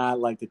 It's not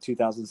like the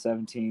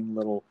 2017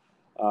 little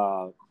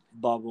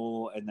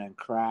bubble and then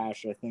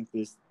crash. I think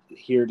this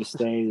here to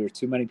stay. There's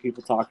too many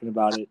people talking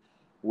about it,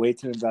 way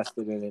too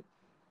invested in it.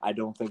 I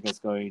don't think it's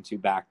going to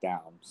back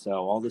down. So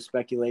all the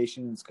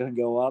speculation is going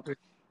to go up.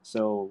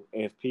 So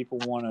if people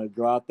want to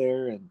go out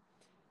there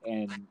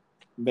and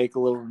make a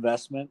little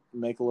investment,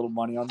 make a little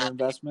money on their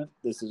investment,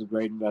 this is a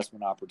great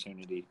investment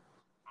opportunity.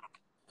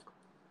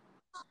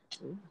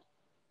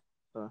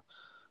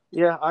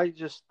 I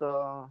just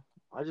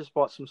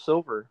bought some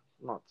silver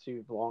not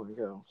too long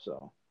ago,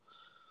 so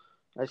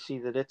I see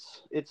that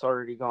it's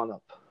already gone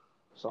up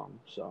some.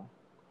 So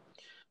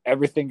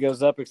everything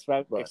goes up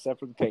except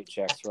for the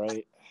paychecks,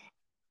 right?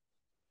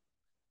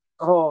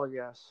 Oh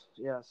yes.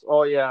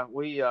 Oh yeah,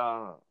 we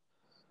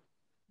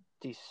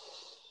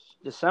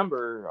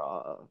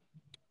December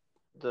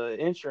the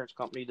insurance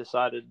company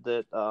decided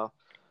that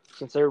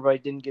since everybody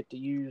didn't get to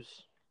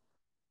use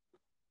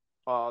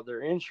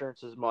their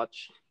insurance as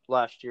much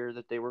last year,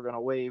 that they were going to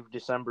waive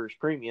December's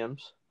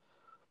premiums.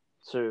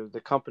 So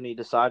the company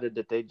decided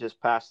that they just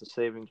pass the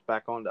savings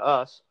back on to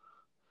us.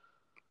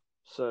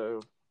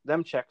 So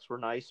them checks were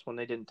nice when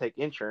they didn't take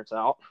insurance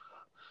out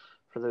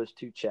for those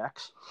 2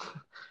 checks.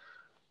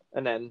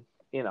 And then,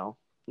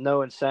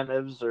 no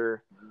incentives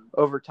or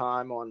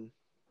overtime on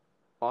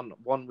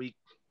 1 week,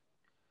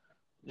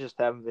 just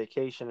having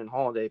vacation and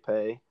holiday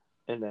pay,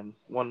 and then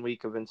 1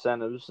 week of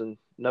incentives and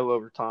no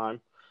overtime.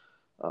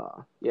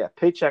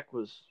 Paycheck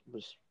was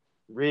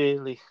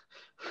really,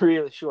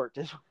 really short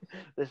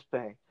this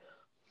pay.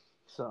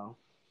 So,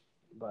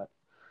 but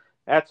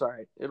that's all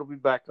right. It'll be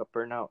back up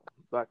there now.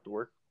 Back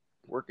to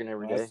working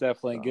every Well, day. that's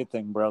definitely a good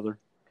thing, brother.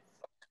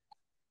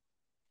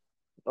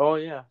 Oh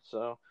yeah.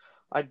 So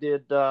I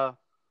did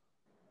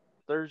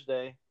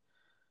Thursday.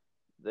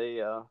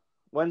 They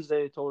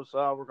Wednesday they told us,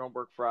 oh, we're gonna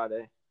work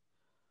Friday.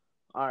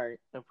 All right,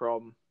 no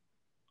problem.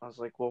 I was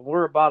like, well,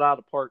 we're about out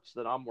of parts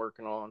that I'm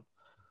working on.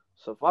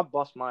 So if I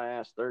bust my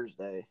ass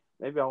Thursday,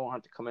 maybe I won't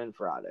have to come in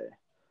Friday.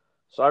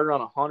 So I run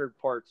 100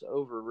 parts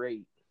over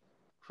rate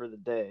for the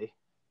day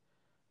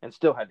and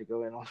still had to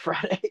go in on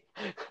Friday.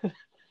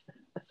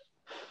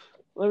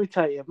 Let me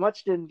tell you,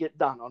 much didn't get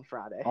done on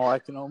Friday. Oh, I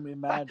can only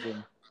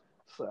imagine.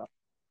 So,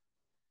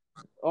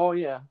 oh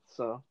yeah,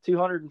 so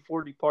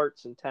 240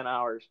 parts in 10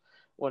 hours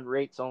when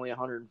rate's only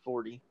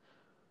 140.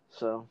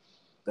 So,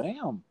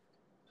 Damn.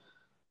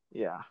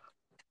 yeah,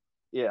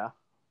 yeah.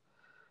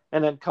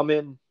 And then come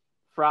in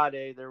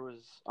Friday, there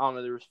was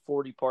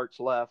 40 parts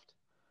left.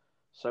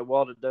 So I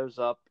welded those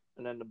up,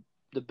 and then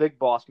the big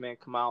boss man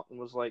come out and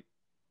was like,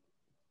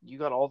 "You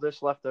got all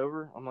this left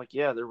over?" I'm like,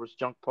 "Yeah, there was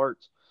junk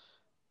parts."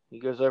 He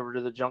goes over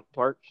to the junk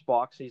parts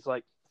box. He's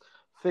like,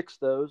 "Fix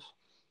those."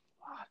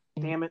 Ah,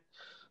 damn it!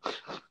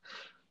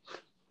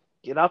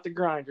 Get out the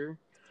grinder.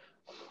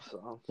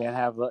 So Can't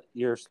have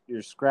your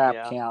scrap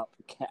yeah. count.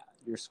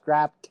 Your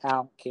scrap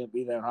count can't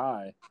be that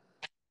high.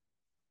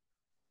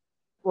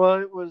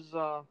 Well, it was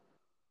the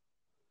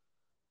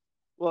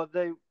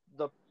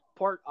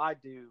part I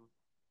do,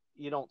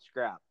 you don't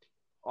scrap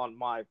on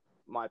my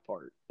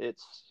part.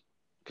 It's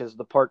because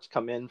the parts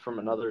come in from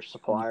another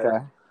supplier.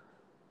 Okay.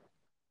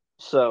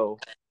 So,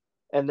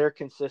 and they're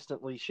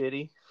consistently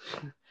shitty,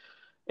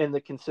 and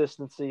the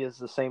consistency is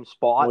the same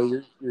spot.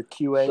 Well, your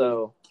QA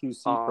so,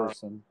 QC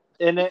person.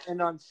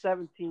 And on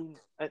 17,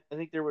 I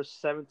think there was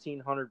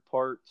 1,700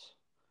 parts,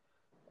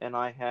 and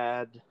I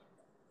had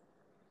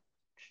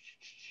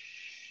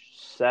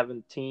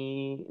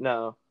 17.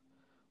 No,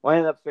 well, I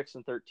ended up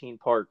fixing 13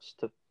 parts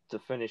to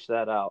finish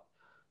that out.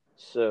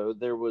 So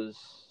there was,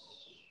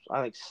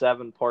 I think,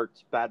 7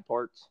 parts, bad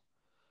parts.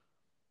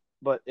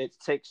 But it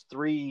takes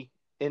 3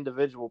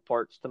 individual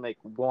parts to make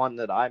one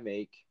that I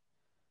make,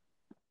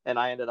 and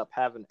I ended up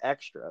having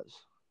extras.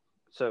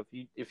 So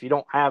if you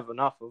don't have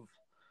enough of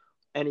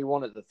any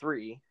one of the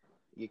 3,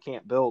 you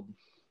can't build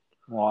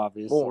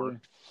obviously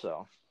more.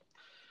 So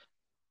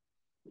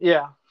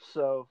yeah,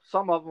 so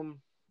some of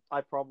them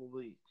I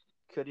probably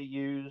could have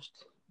used,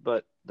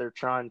 but they're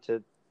trying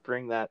to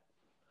bring that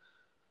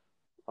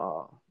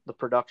the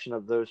production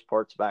of those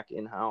parts back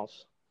in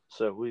house.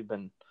 So we've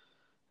been,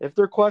 if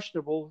they're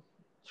questionable,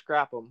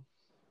 scrap them.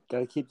 Got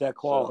to keep that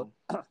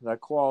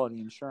quality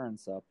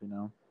insurance up,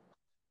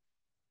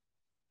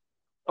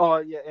 Oh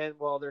yeah, and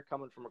well, they're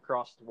coming from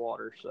across the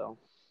water, so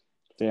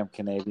damn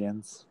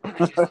Canadians.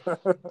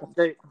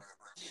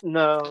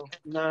 No,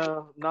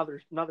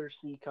 another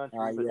sea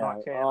country, but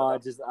not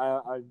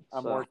Canada.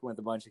 I'm working with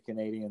a bunch of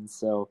Canadians,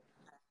 so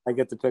I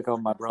get to pick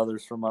on my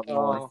brothers from up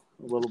north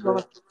a little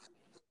bit.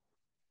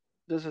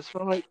 Does it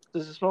smell like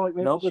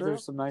maple No, but syrup?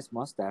 there's some nice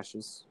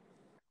mustaches.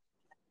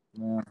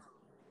 Yeah.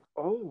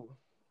 Oh,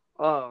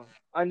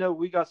 I know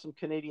we got some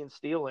Canadian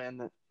steel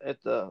in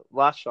at the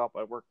last shop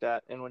I worked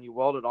at, and when you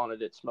welded on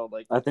it, it smelled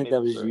like. I think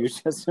that was syrup. you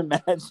just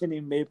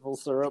imagining maple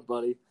syrup,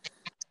 buddy.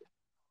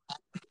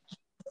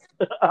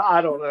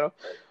 I don't know,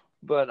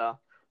 but I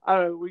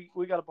don't know,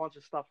 we got a bunch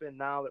of stuff in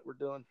now that we're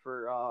doing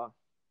for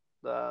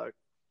the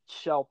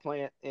shell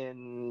plant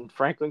in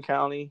Franklin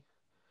County.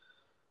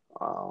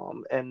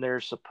 And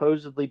they're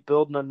supposedly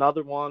building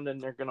another one,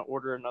 and they're going to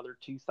order another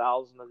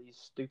 2,000 of these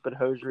stupid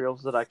hose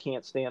reels that I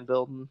can't stand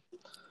building.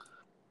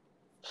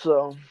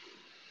 So,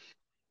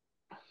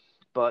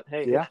 but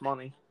hey, it's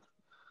money.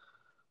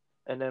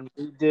 And then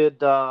we did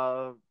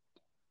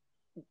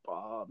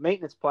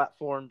maintenance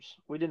platforms.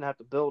 We didn't have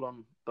to build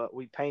them, but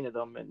we painted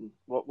them, and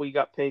what we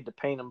got paid to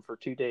paint them for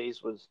 2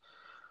 days was,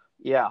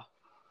 yeah.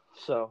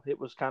 So it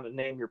was kind of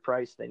name your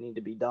price. They need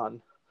to be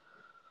done.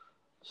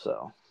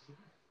 So,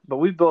 but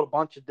we built a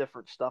bunch of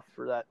different stuff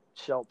for that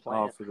shell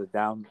plant. Oh, for the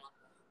down.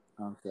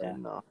 Okay.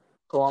 In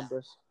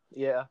Columbus,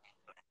 yeah,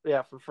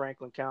 for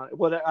Franklin County.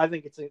 Well, I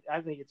think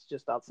it's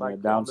just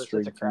outside Columbus.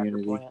 It's a cracker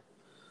community. plant.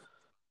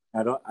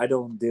 I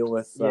don't deal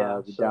with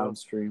the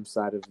downstream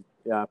side of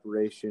the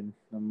operation.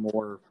 I'm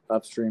more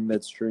upstream,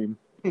 midstream.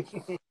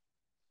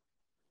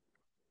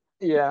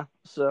 Yeah.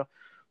 So,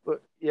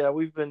 but yeah,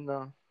 we've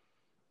been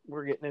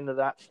we're getting into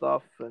that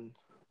stuff, and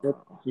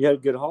you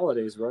had good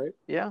holidays, right?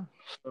 Yeah.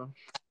 So.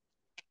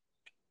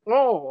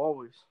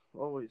 Oh,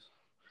 always.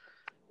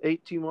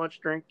 Ate too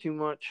much, drank too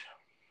much,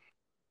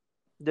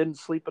 didn't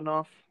sleep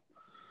enough.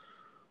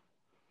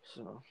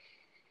 So,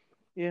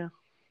 yeah.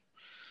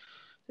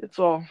 It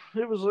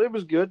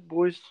was good,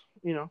 boys.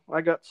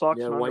 I got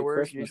socks and underwear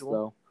Christmas, as usual.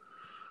 Though.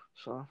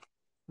 So,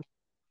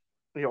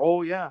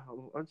 oh yeah,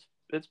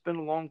 it's been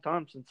a long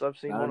time since I've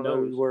seen one of those. I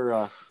know we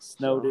were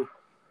snowed.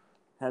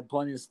 Had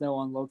plenty of snow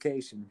on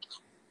location.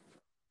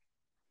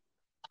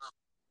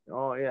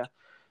 Oh yeah,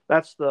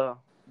 that's the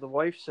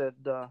wife said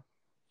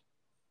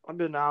I've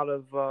been out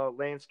of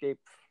landscape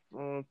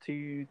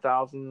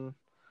 2000,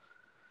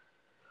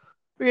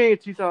 beginning of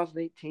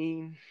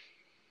 2018.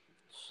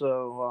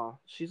 So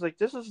she's like,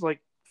 "This is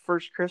like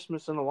first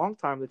Christmas in a long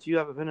time that you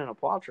haven't been in a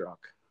plow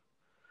truck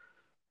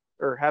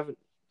or haven't,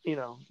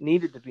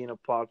 needed to be in a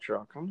plow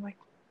truck." I'm like,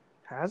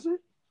 "Has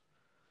it?"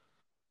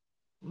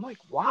 I'm like,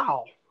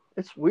 "Wow,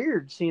 it's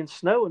weird seeing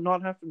snow and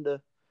not having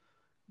to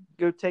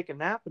go take a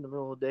nap in the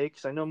middle of the day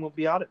because I know I'm gonna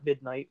be out at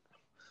midnight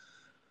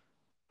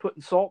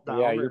putting salt down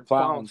Yeah, or you're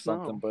plowing plowing snow."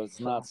 something, but it's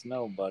not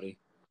snow, buddy.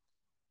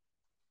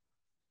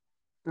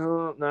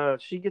 No,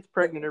 she gets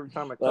pregnant every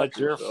time I touch That's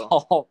her. your So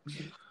fault.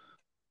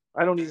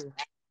 I don't even.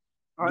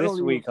 This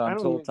week I on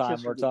don't Tool even Time,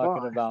 kiss her we're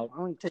talking goodbye. about I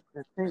don't even take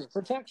that chance.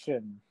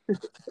 protection.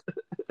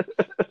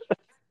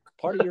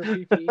 Part of your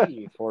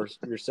PPE for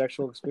your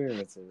sexual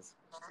experiences.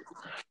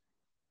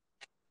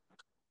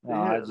 No,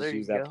 Yeah, I just there you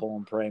use that go. pull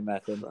and pray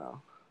method.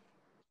 So,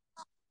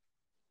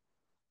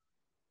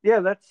 yeah,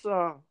 that's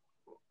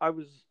I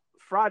was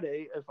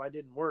Friday. If I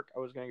didn't work, I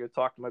was gonna go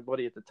talk to my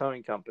buddy at the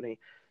towing company,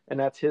 and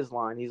that's his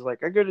line. He's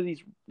like, "I go to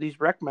these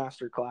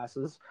Wreckmaster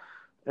classes,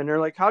 and they're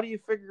like, how do you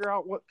figure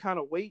out what kind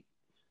of weight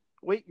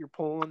you're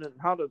pulling and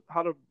how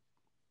to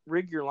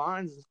rig your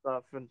lines and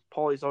stuff?" And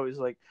Paulie's always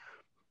like,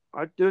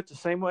 "I do it the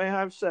same way I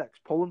have sex,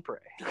 pull and pray."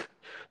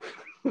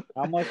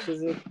 How much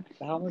is it?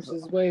 How much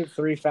does it weigh?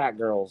 3 fat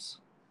girls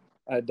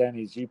at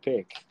Denny's. You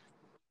pick.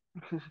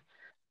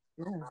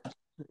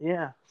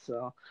 Yeah.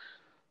 So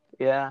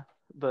yeah,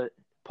 but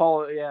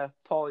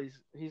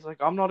he's like,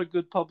 "I'm not a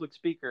good public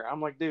speaker."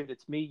 I'm like, "Dude,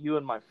 it's me, you,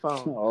 and my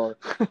phone." Or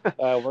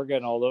we're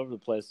getting all over the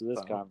place with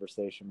this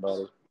conversation,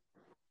 buddy.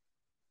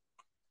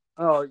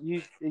 Oh,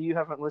 you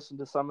haven't listened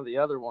to some of the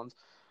other ones.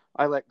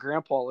 I let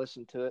Grandpa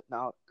listen to it.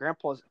 Now,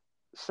 Grandpa's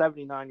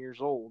 79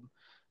 years old,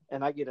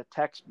 and I get a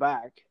text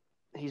back.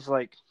 He's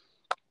like,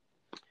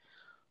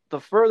 "The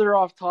further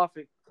off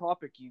topic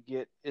you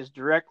get is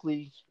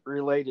directly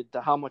related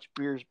to how much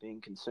beer is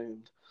being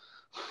consumed."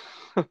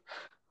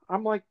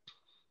 I'm like,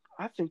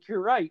 "I think you're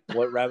right."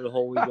 What rabbit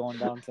hole are we going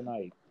down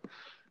tonight?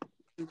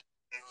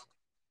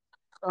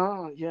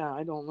 Oh, yeah,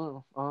 I don't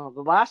know.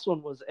 The last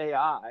one was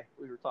AI.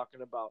 We were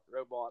talking about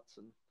robots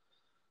and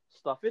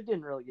stuff. It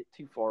didn't really get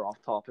too far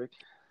off topic,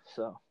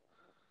 so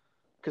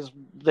because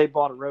they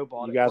bought a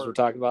robot. You guys were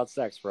talking about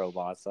sex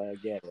robots. I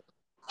get it.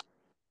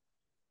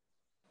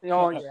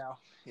 Oh yeah,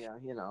 yeah,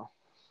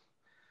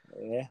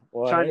 Yeah,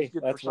 well, China's hey,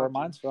 good that's for where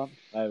something. mine's from.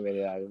 I mean,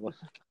 yeah.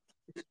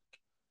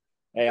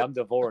 Hey, I'm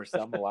divorced.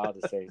 I'm allowed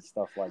to say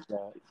stuff like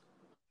that.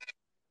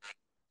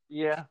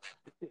 Yeah,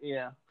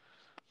 yeah.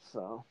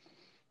 So,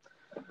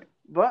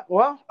 but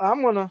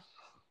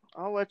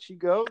I'll let you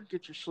go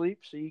get your sleep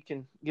so you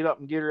can get up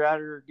and get her out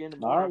of here again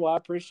tomorrow. All right, well, I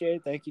appreciate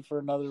it. Thank you for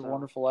another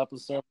wonderful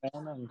episode,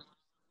 man. And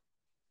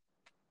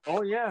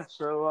oh yeah,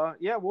 so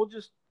yeah, we'll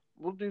do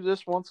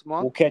this once a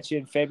month. We'll catch you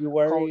in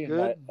February, and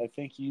good. I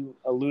think you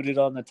alluded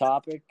on the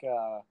topic,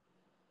 how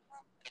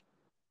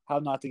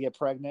not to get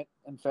pregnant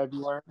in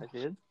February. I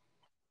did.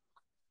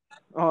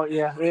 Oh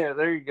yeah,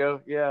 there you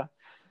go. Yeah.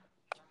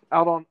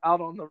 Don't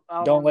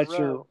let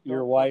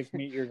your wife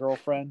meet your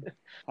girlfriend.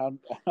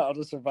 How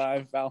to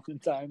survive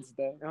Valentine's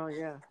Day. Oh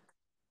yeah.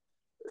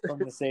 From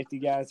the safety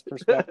guy's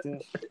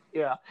perspective.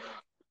 Yeah.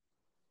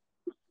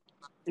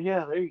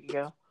 Yeah, there you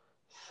go.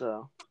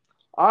 So,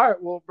 all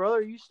right, well,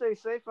 brother, you stay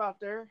safe out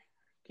there.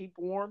 Keep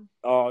warm.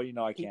 Oh,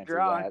 I can't do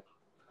that.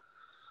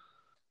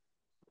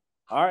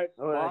 All right,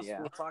 boss. Yeah.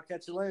 We'll talk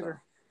at you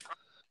later.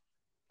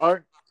 All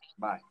right.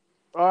 Bye.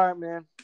 All right, man.